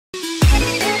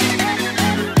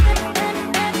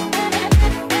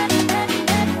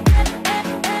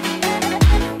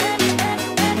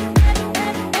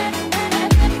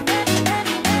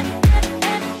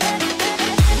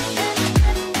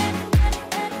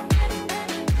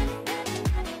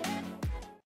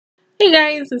Hey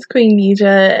guys, it's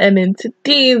Queendija, and in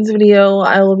today's video,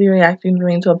 I will be reacting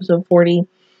to episode 40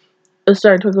 of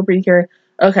Twinkle PreCure.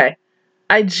 Okay,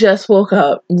 I just woke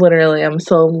up, literally. I'm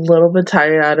still a little bit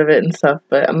tired out of it and stuff,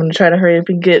 but I'm gonna try to hurry up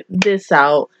and get this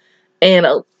out, and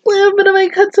a little bit of my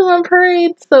cutscene on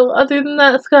parade. So other than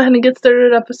that, let's go ahead and get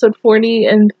started at episode 40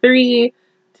 in 3,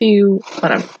 2,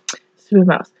 hold on, smooth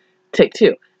mouse, take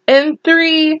 2, in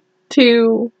 3,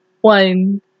 2,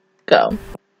 1, go.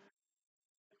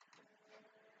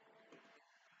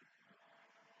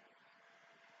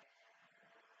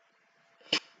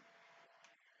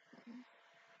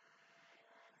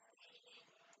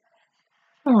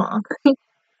 Aw.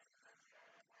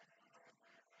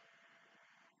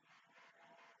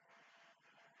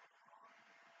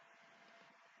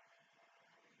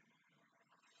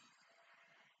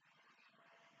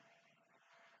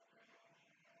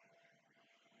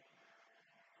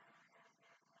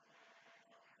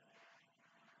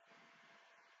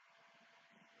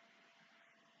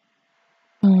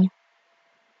 Mm.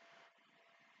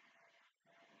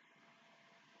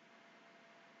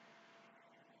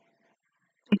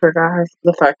 I forgot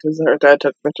the fact is that her dad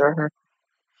took a picture of her.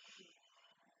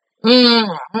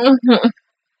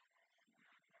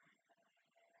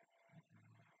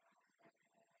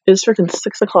 It's freaking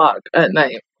 6 o'clock at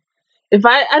night.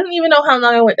 I don't even know how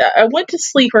long I went. I went to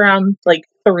sleep around like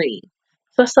 3,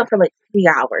 so I slept for like 3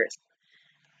 hours.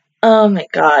 Oh my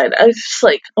god! I was just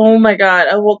like, oh my god!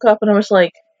 I woke up and I was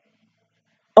like,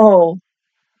 oh.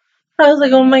 I was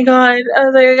like, oh my god! I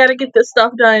was like, I gotta get this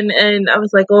stuff done, and I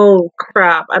was like, oh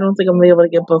crap! I don't think I'm gonna be able to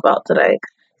get both out today.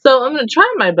 So I'm gonna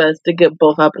try my best to get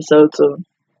both episodes of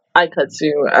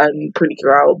Aikatsu and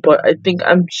Purikyua out, but I think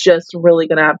I'm just really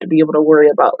gonna have to be able to worry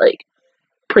about like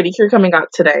Purikyua coming out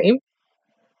today,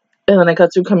 and then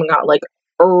Aikatsu coming out like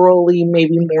early,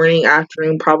 maybe morning,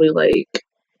 afternoon, probably like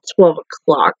 12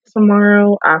 o'clock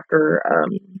tomorrow after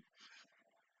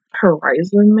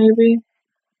Horizon, maybe.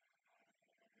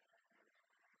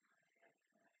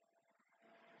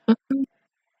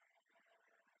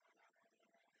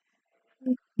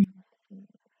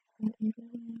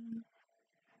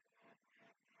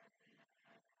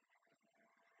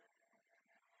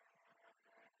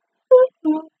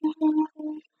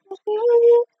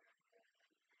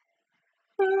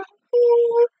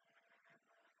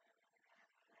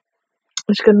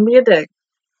 It's gonna be a day.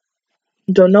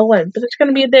 Don't know when, but it's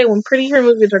gonna be a day when pretty hair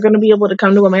movies are gonna be able to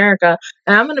come to America,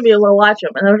 and I'm gonna be able to watch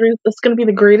them, and it's gonna be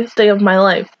the greatest day of my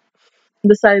life.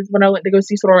 Besides when I went to go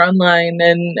see Sword Art Online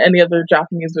and any other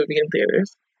Japanese movie in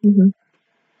theaters.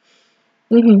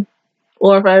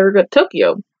 Or if I ever go to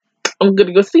Tokyo, I'm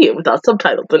gonna go see it without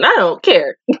subtitles, and I don't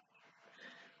care.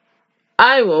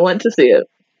 I will want to see it.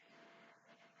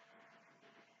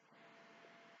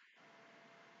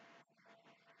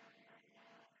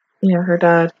 Yeah, her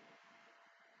dad.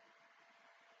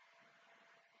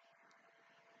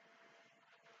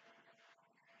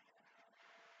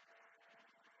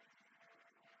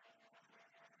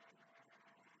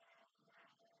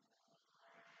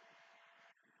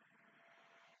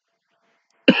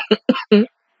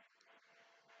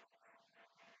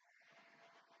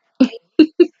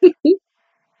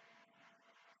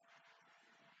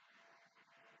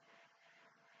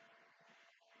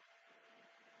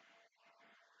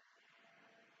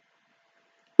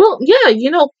 Well,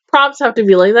 yeah, props have to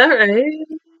be like that,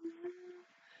 right?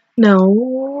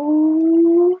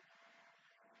 No.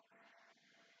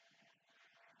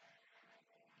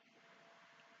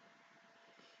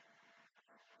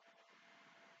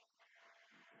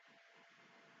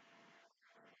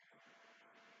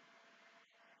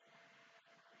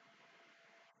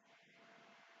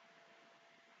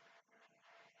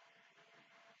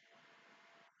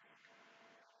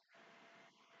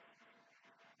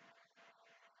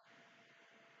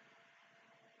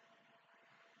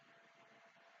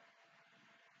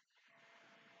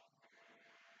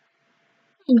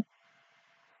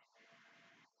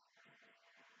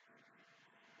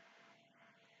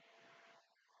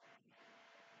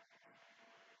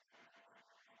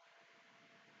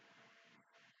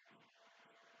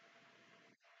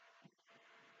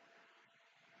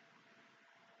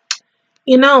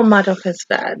 Madoka's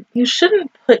dad, you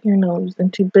shouldn't put your nose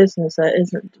into business that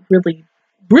isn't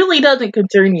really doesn't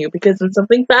concern you, because then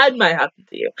something bad might happen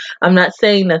to you. I'm not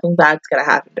saying nothing bad's gonna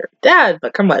happen to her dad,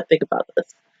 but come on, think about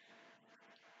this.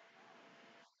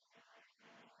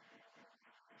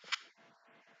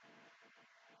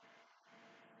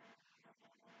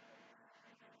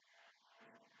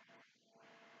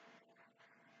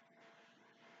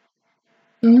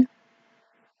 Mm,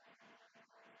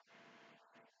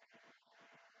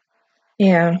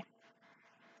 yeah.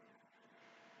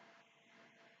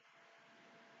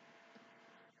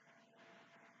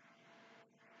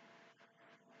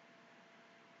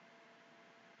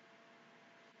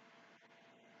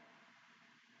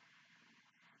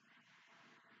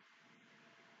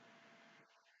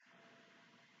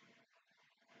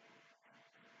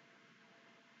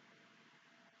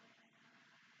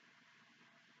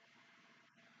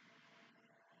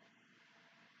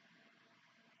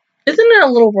 Isn't it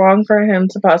a little wrong for him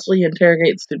to possibly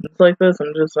interrogate students like this?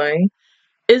 I'm just saying.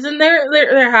 Isn't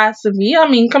there has to be? I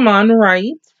mean, come on,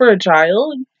 rights for a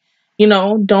child. You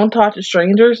know, don't talk to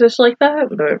strangers just like that.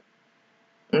 But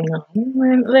no,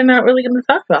 they're not really going to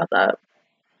talk about that.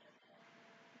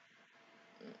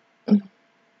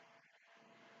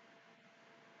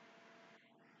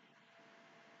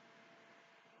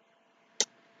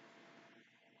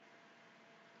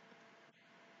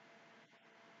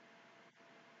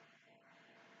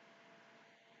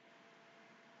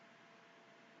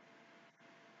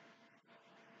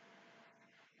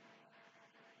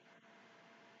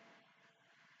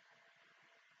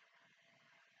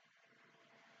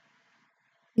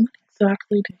 What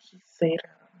exactly did he say to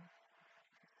her?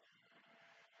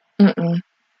 Mm-mm.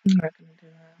 I'm not going to do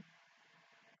that.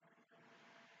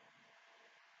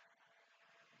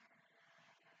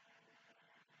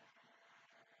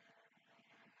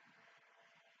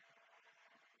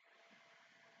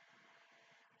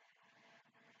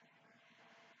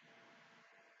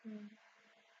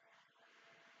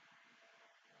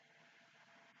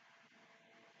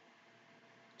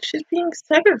 She's being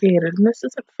segregated, and this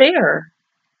isn't fair.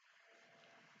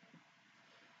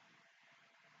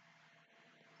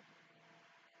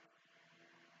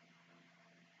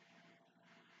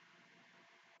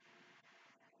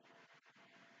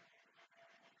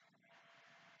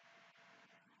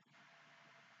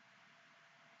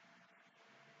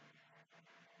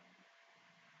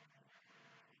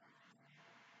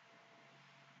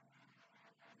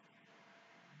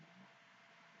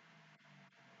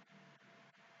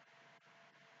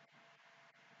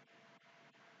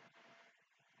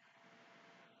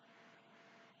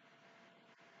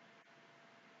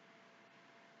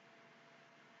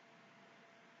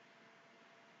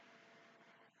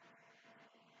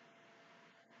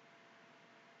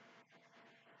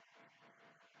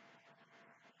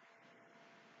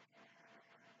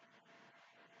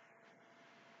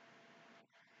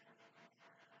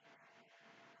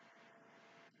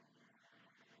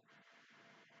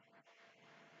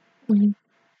 Mhm.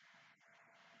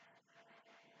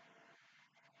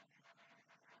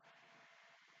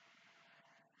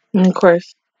 And of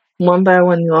course, one by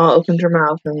one, you all opened your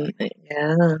mouth, and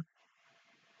yeah.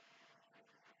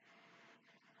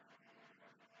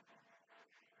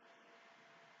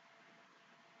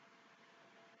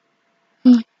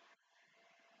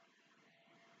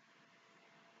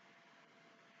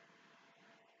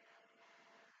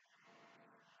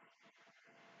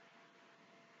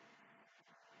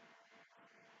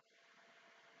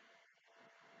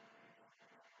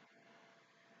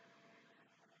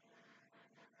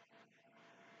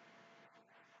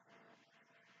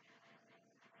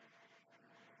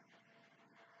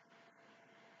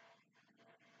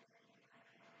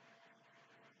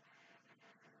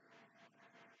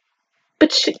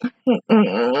 But she.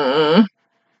 Mm-mm.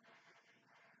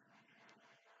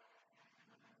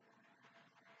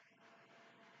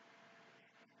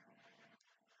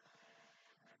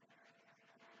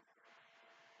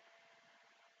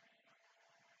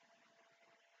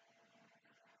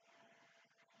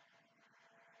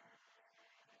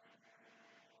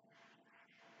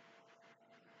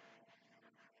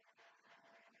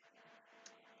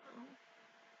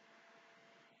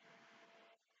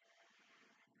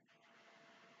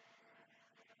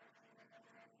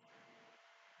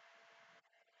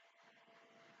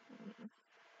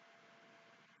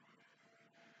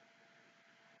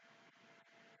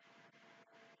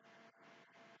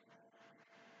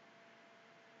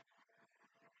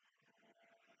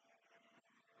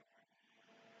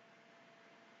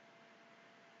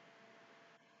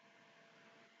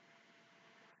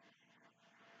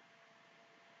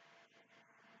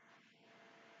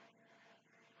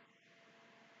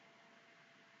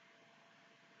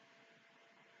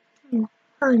 Oh,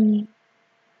 honey.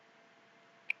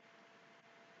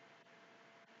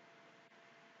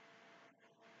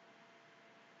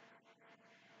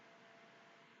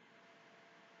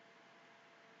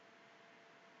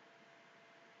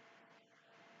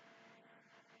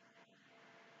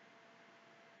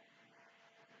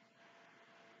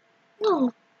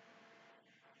 Oh.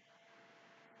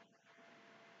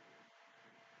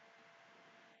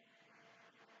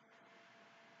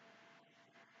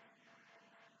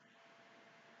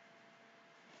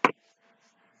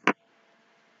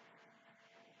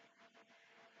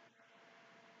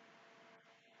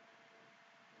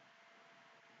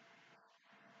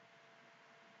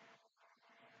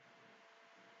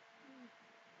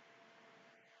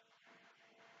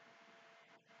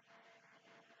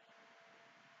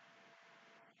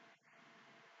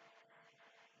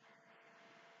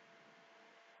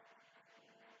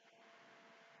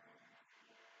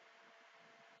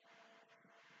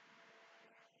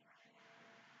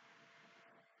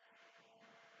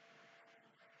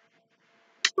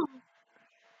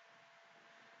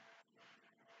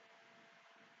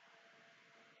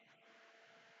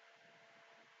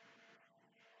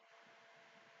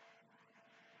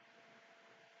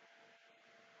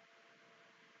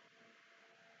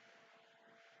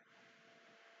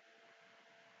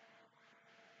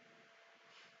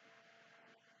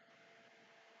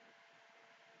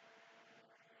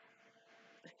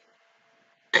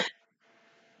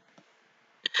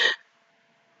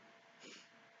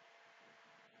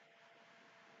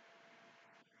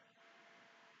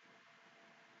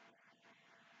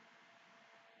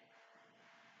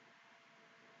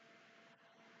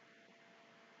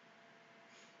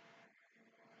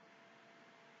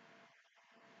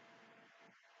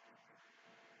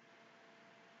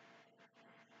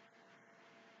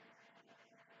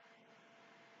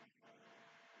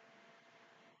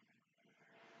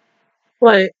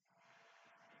 Like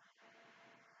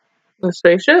the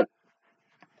spaceship.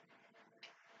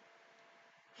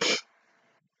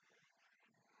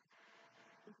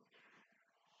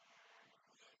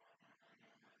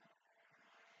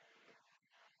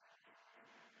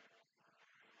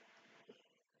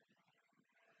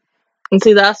 And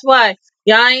see, that's why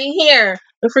y'all ain't hear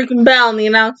the freaking bell in the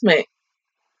announcement.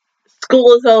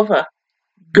 School is over.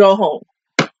 Go home.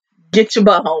 Get your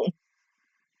butt home.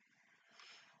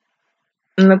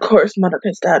 And of course,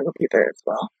 Monica's dad will be there as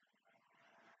well.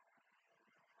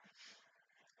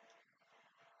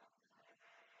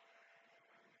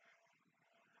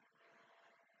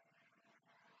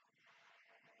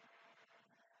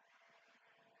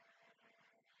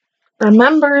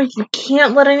 Remember, you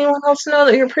can't let anyone else know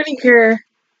that you're Purikyua.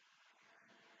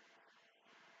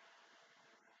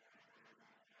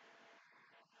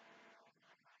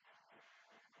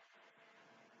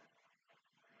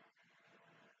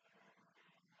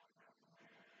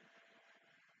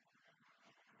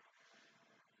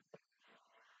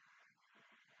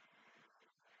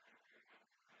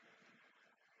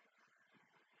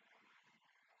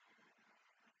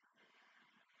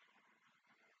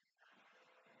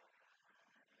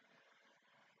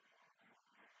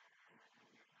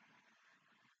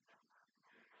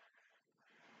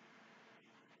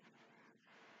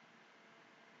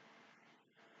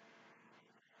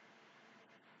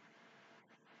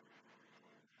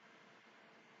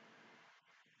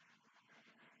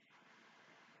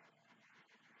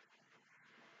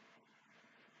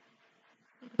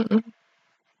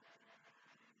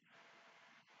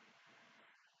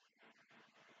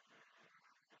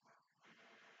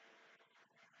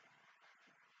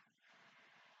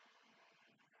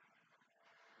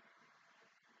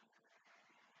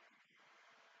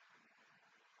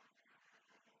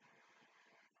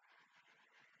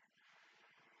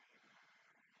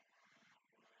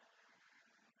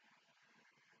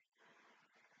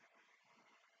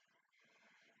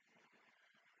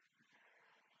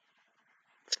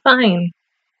 It's fine.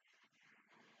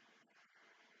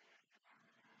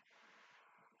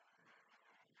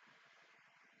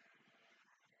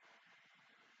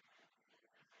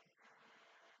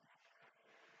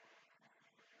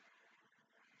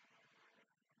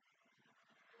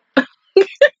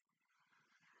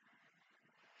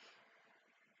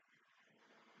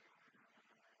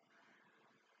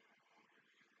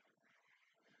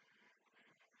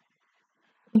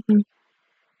 Mhm.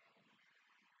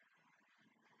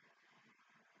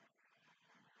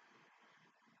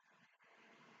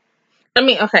 I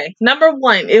mean, okay, number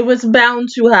one, it was bound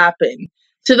to happen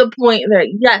to the point that,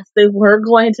 yes, they were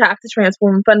going to have to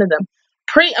transform in front of them.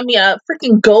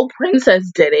 Freaking Go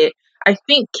Princess did it. I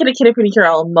think Kitty Kitty Pretty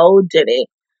Girl Mo did it.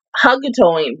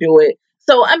 Hugato ain't do it.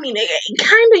 So, I mean, it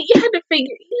kind of, you had to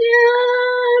figure,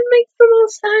 yeah, it makes the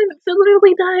most sense. It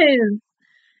literally does.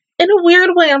 In a weird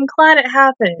way, I'm glad it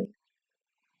happened.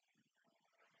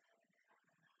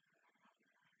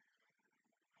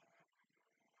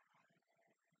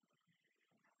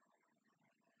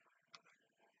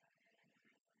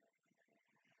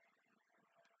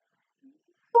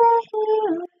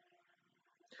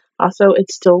 Also,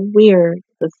 it's still weird.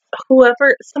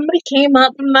 Somebody came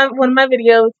up in one of my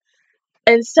videos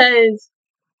and says,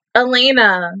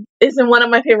 Elena is in one of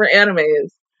my favorite animes.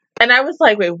 And I was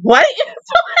like, wait, what?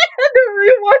 So I had to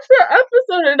rewatch the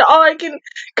episode, and all I can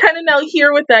kind of now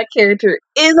hear with that character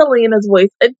is Elena's voice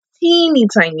a teeny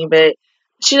tiny bit.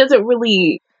 She doesn't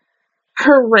really,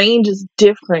 her range is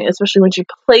different, especially when she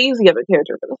plays the other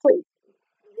character. But it's like,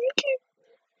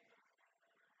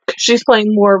 she's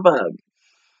playing more of a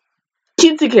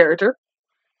kidsy character.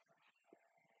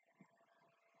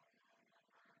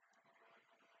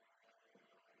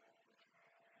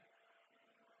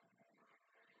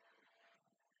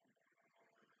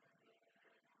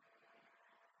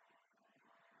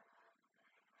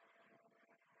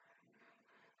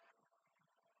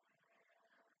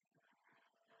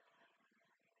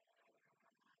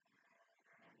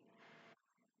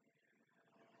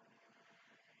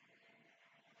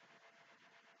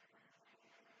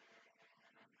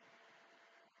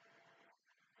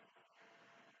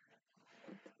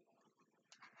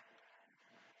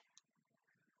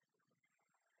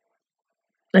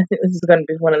 I think this is going to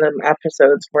be one of them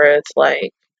episodes where it's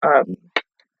like,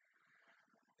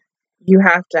 you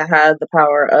have to have the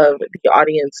power of the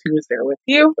audience who's there with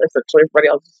you. Essentially, everybody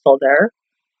else is still there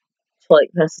to like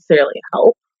necessarily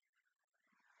help.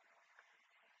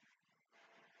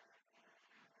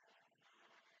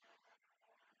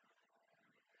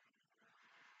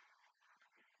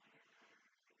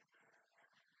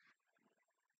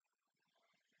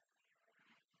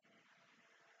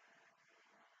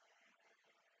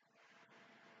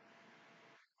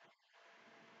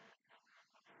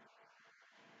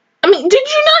 Did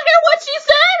you not hear what she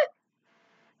said?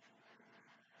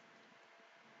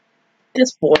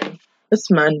 This boy. This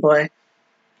man boy.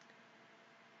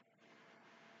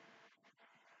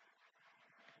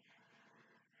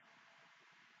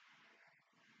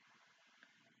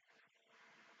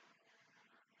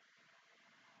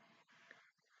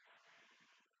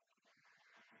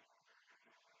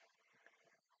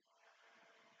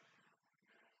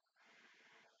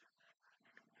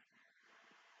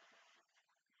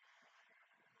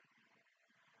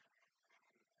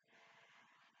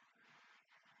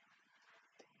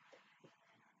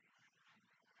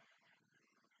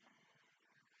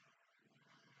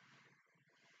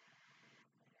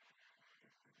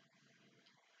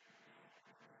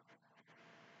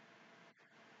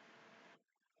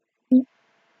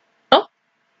 Oh.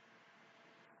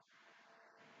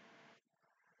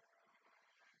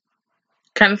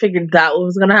 Kind of figured that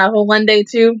was gonna happen one day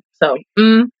too. So,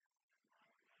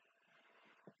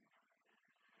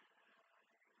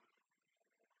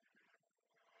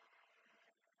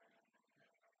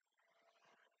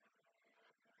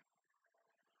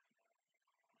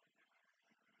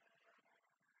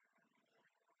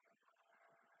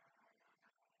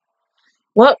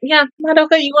 Well, yeah,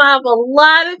 Madoka, you gonna have a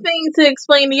lot of things to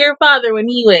explain to your father when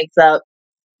he wakes up.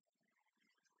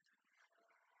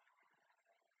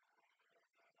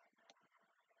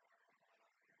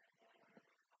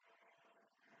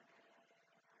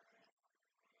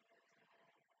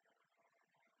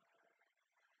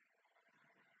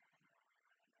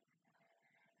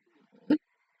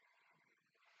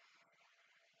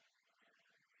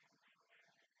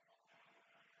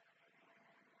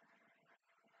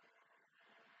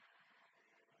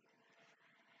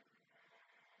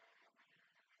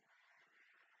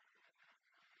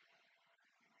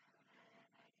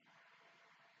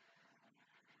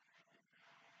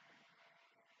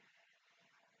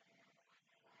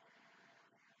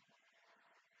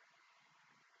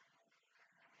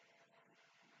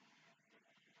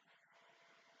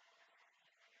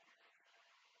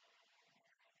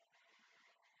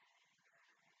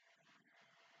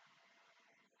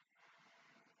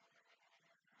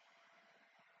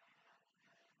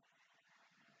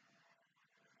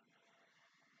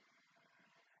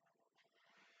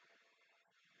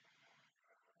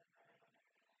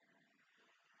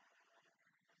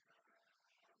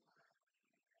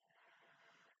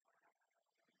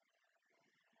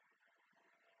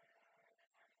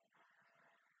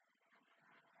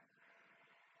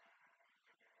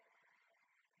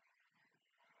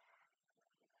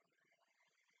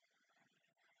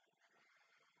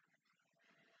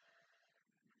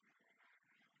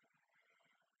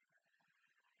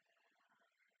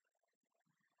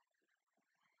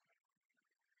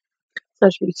 So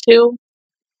it should be two,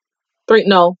 three,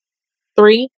 no,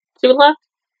 three, two left.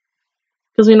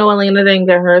 Because we know Elena didn't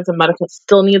get hers and Madoka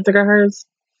still needs to get hers.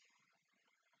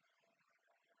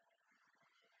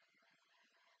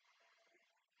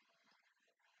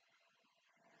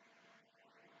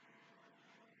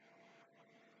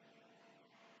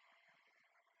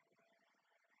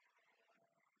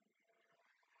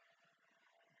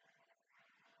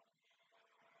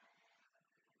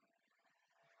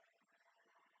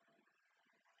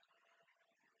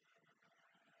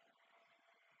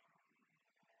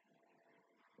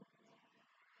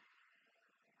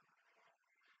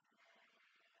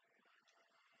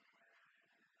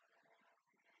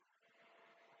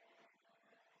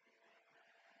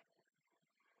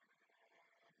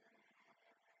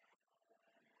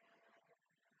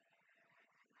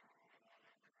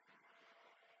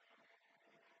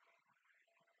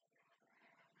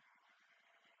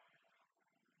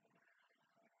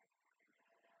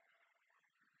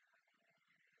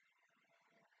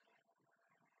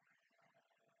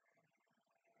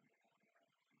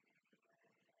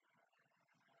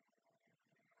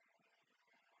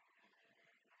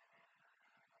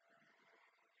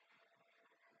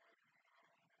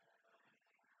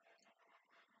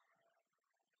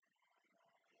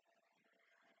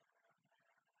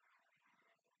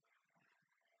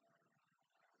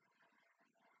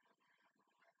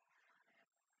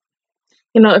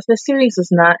 You know, if the series does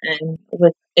not end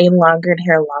with a longer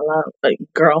hair Lala, like,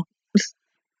 girl,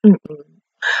 mm-mm.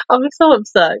 I'll be so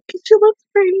upset. Because she looks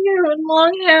prettier with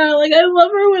long hair. Like, I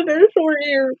love her with her short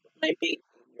hair. My baby.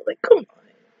 Like, come on.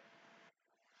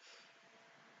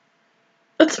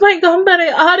 It's my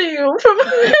Gambare Aru from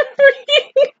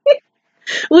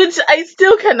which I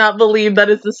still cannot believe that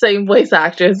it's the same voice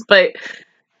actress, but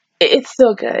it's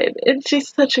so good. And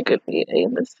she's such a good beauty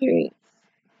in this series.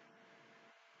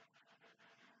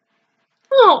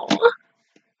 Oh.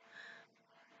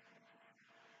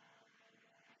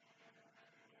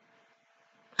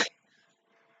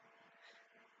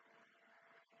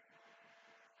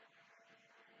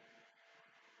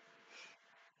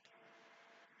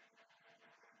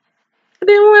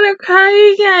 gonna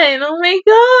cry again. Oh my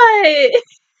god.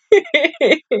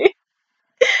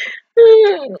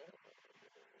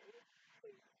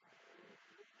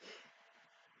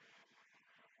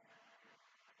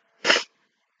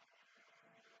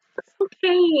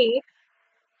 Okay.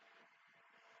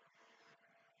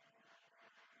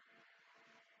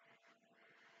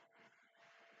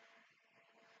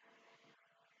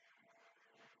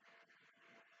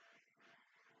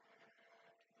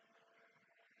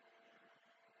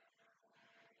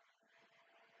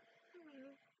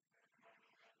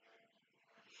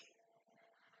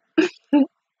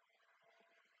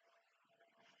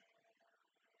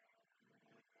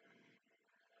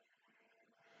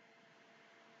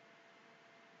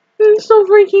 It's so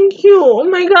freaking cute. Oh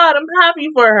my god, I'm happy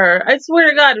for her. I swear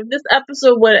to god, if this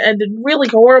episode would have ended really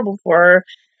horrible for her,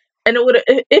 and it would,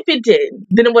 if it did,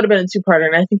 then it would have been a two-parter,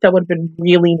 and I think that would have been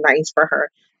really nice for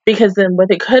her. Because then what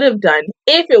they could have done,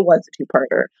 if it was a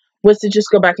two-parter, was to just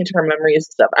go back into her memories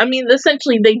and stuff. I mean,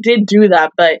 essentially, they did do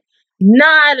that, but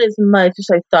not as much as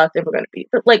I thought they were going to be.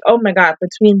 But, like, oh my god,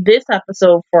 between this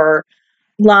episode for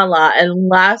Lala and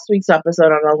last week's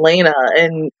episode on Elena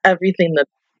and everything that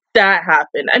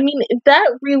happened, I mean,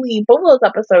 that really, both of those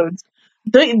episodes,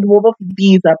 both of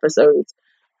these episodes,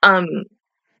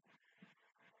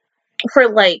 for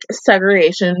like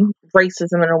segregation,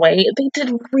 racism in a way, they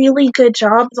did really good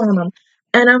jobs on them.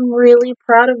 And I'm really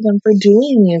proud of them for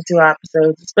doing these two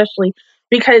episodes, especially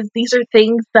because these are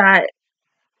things that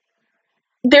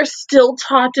they're still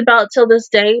talked about till this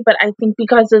day. But I think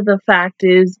because of the fact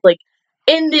is, like,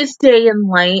 in this day and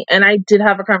light, and I did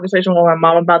have a conversation with my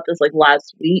mom about this like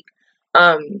last week.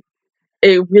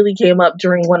 It really came up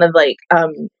during one of like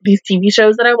these TV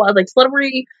shows that I watched, like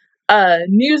celebrity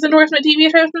news endorsement TV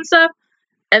shows and stuff.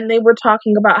 And they were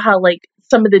talking about how like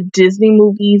some of the Disney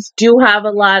movies do have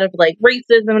a lot of like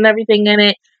racism and everything in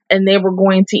it, and they were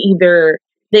going to either,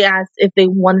 they asked if they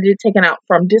wanted it taken out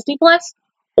from Disney Plus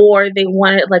or they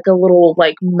wanted like a little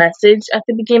like message at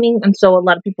the beginning. And so a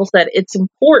lot of people said it's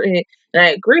important, and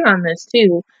I agree on this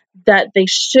too, that they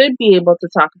should be able to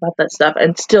talk about that stuff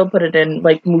and still put it in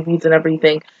like movies and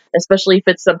everything, especially if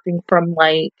it's something from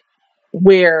like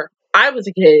where I was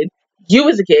a kid, you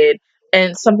was a kid,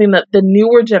 and something that the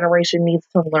newer generation needs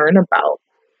to learn about.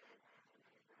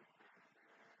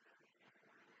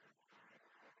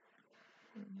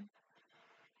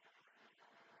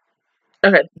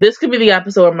 Okay, this could be the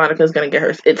episode where Monica's gonna get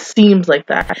hers. It seems like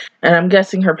that. And I'm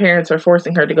guessing her parents are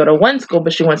forcing her to go to one school,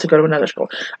 but she wants to go to another school.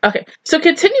 Okay, so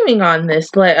continuing on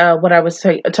this, like what I was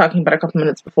talking about a couple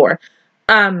minutes before.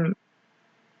 I,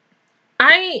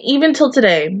 even till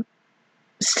today,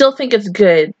 still think it's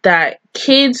good that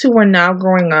kids who are now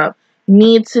growing up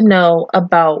need to know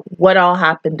about what all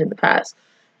happened in the past.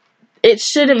 It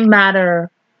shouldn't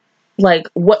matter like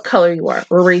what color you are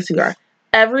or race you are.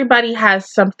 Everybody has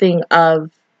something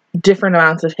of different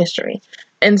amounts of history.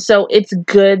 And so it's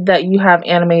good that you have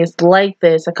animes like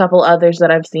this, a couple others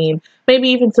that I've seen, maybe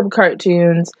even some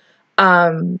cartoons,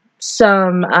 some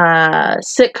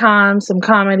sitcoms, some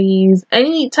comedies,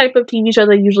 any type of TV show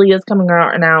that usually is coming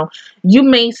out now. You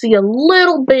may see a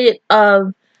little bit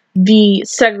of the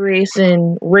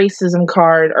segregation, racism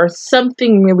card or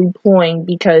something really pulling,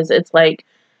 because it's like,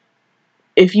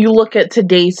 if you look at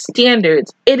today's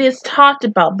standards, it is talked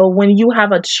about, but when you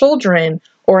have a children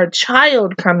or a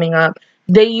child coming up,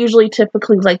 they usually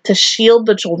typically like to shield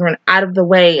the children out of the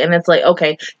way. And it's like,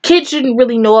 okay, kids shouldn't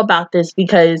really know about this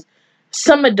because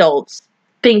some adults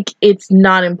think it's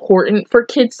not important for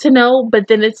kids to know. But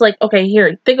then it's like, okay,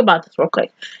 here, think about this real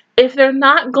quick. If they're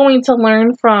not going to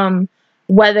learn from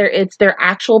whether it's their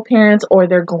actual parents or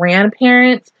their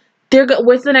grandparents,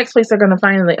 where's the next place they're going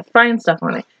to find stuff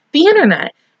on it? The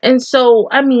internet. And so,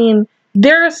 I mean,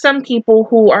 there are some people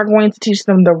who are going to teach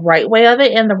them the right way of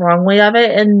it and the wrong way of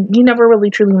it, and you never really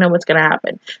truly know what's going to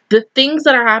happen. The things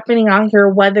that are happening out here,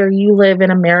 whether you live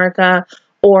in America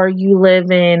or you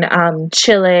live in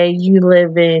Chile, you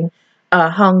live in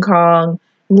Hong Kong,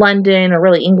 London, or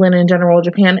really England in general,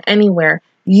 Japan, anywhere,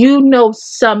 you know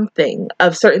something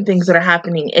of certain things that are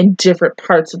happening in different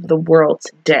parts of the world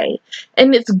today.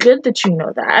 And it's good that you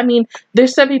know that. I mean,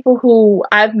 there's some people who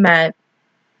I've met,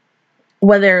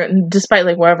 despite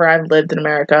like wherever I've lived in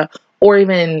America, or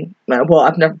even, well,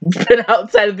 I've never been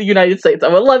outside of the United States. I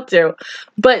would love to.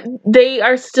 But they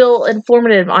are still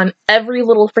informative on every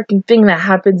little freaking thing that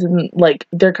happens in like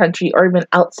their country or even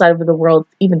outside of the world,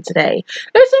 even today.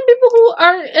 There's some people who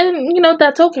are, and you know,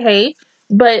 that's okay.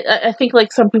 But I think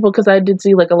like some people, because I did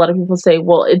see like a lot of people say,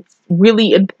 well, it's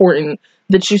really important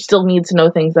that you still need to know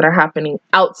things that are happening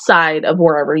outside of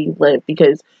wherever you live,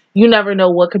 because you never know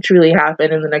what could truly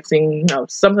happen, and the next thing you know,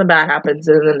 something bad happens,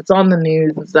 and then it's on the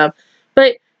news and stuff.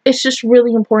 But it's just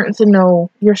really important to know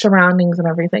your surroundings and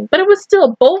everything. But it was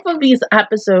still, both of these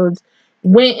episodes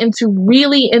went into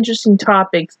really interesting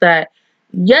topics that,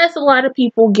 yes, a lot of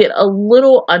people get a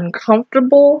little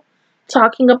uncomfortable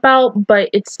talking about, but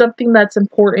it's something that's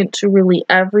important to really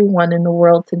everyone in the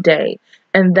world today,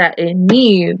 and that it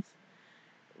needs,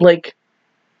 like,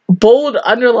 bold,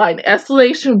 underline,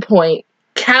 exclamation point,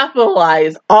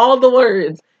 capitalize, all the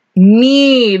words,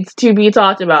 needs to be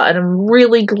talked about. And I'm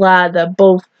really glad that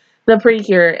both the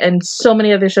PreCure and so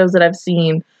many other shows that I've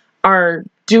seen are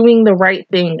doing the right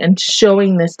thing and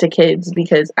showing this to kids,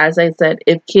 because as I said,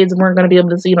 if kids weren't going to be able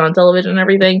to see it on television and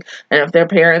everything, and if their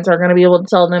parents are going to be able to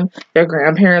tell them, their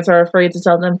grandparents are afraid to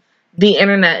tell them, the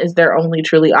internet is their only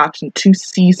truly option to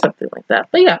see something like that.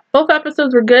 But yeah, both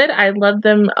episodes were good. I love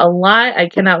them a lot. I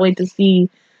cannot wait to see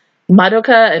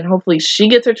Madoka, and hopefully she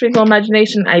gets her Twinkle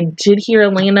imagination. I did hear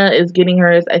Elena is getting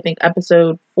hers, I think,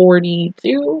 episode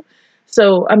 42.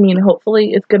 So, I mean,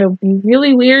 hopefully it's going to be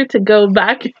really weird to go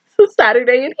back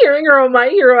Saturday and hearing her on My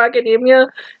Hero Academia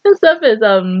and stuff is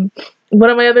one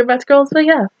of my other best girls. But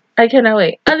yeah, I cannot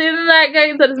wait. Other than that,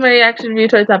 guys, that is my reaction review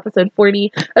towards episode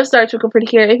 40 of Twinkle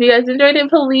PreCure. If you guys enjoyed it,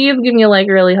 please give me a like.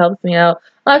 It really helps me out.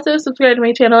 Also, subscribe to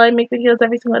my channel. I make videos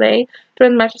every single day.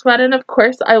 Join the Magic Squad. And of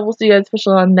course, I will see you guys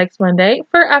officially on next Monday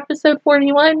for episode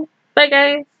 41. Bye,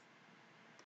 guys.